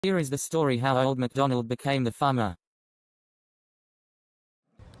Here is the story how old MacDonald became the farmer.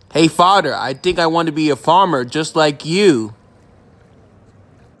 Hey, father, I think I want to be a farmer just like you.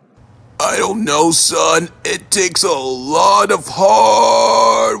 I don't know, son. It takes a lot of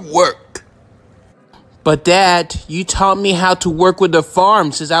hard work. But Dad, you taught me how to work with the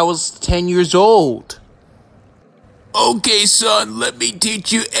farm since I was 10 years old. Okay, son, let me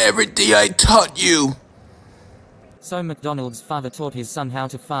teach you everything I taught you. So MacDonald's father taught his son how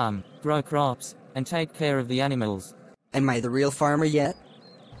to farm, grow crops, and take care of the animals. Am I the real farmer yet?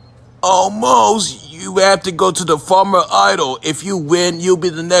 Almost. You have to go to the farmer idol. If you win, you'll be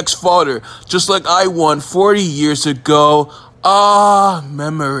the next father, just like I won 40 years ago. Ah,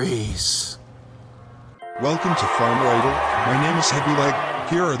 memories. Welcome to Farmer Idol. My name is Heavy Leg.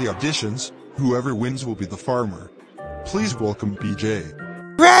 Here are the auditions. Whoever wins will be the farmer. Please welcome BJ.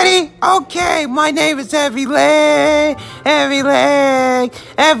 Ready? Okay, my name is Heavy Leg. Heavy Leg.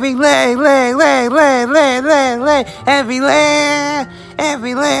 Heavy Leg, leg, leg, leg, leg, leg, leg. Heavy Leg.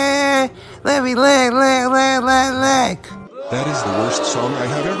 Heavy Leg. Heavy Leg, leg, leg, leg, leg. That is the worst song I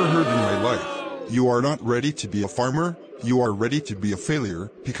have ever heard in my life. You are not ready to be a farmer. You are ready to be a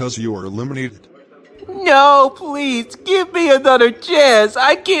failure because you are eliminated. No, please, give me another chance.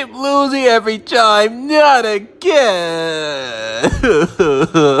 I keep losing every time. Not again. Get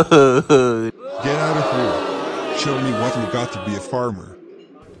out of here. Show me what you got to be a farmer.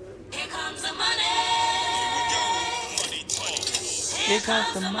 Here comes the money. Here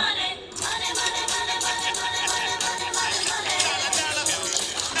comes the money.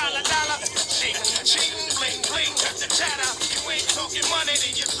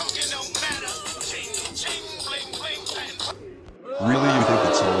 Really, you think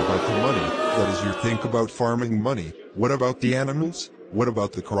it's all about the money? That is your think about farming money. What about the animals? What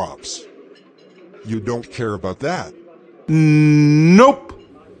about the crops? You don't care about that. Nope.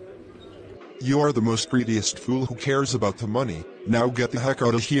 You are the most greediest fool who cares about the money. Now get the heck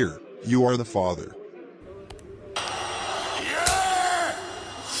out of here. You are the father.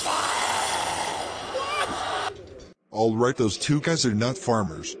 Alright, those two guys are not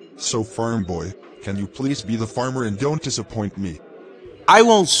farmers. So farm boy, can you please be the farmer and don't disappoint me? I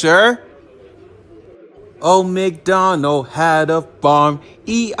won't, sir. Old MacDonald had a farm,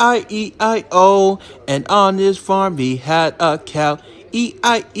 E-I-E-I-O, and on his farm he had a cow,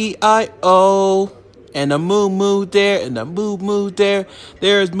 E-I-E-I-O. And a moo there, and a moo there.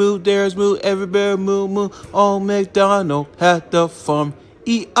 There's moo, everywhere moo. Old MacDonald had the farm,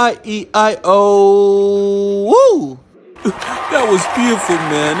 E-I-E-I-O. Woo! That was beautiful,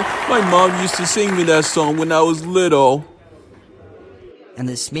 man. My mom used to sing me that song when I was little. And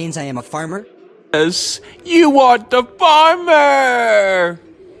this means I am a farmer? Yes, you are the farmer!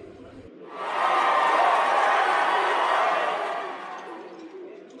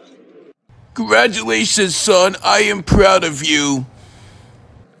 Congratulations, son. I am proud of you.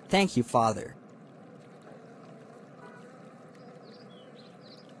 Thank you, Father.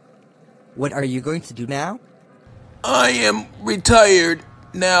 What are you going to do now? I am retired.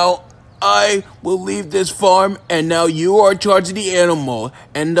 Now, I will leave this farm, and now you are in charge of the animal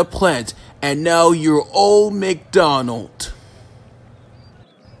and the plants, and now you're old MacDonald.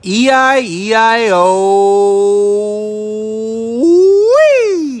 E-I-E-I-O.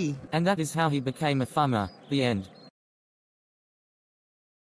 And that is how he became a farmer. The end.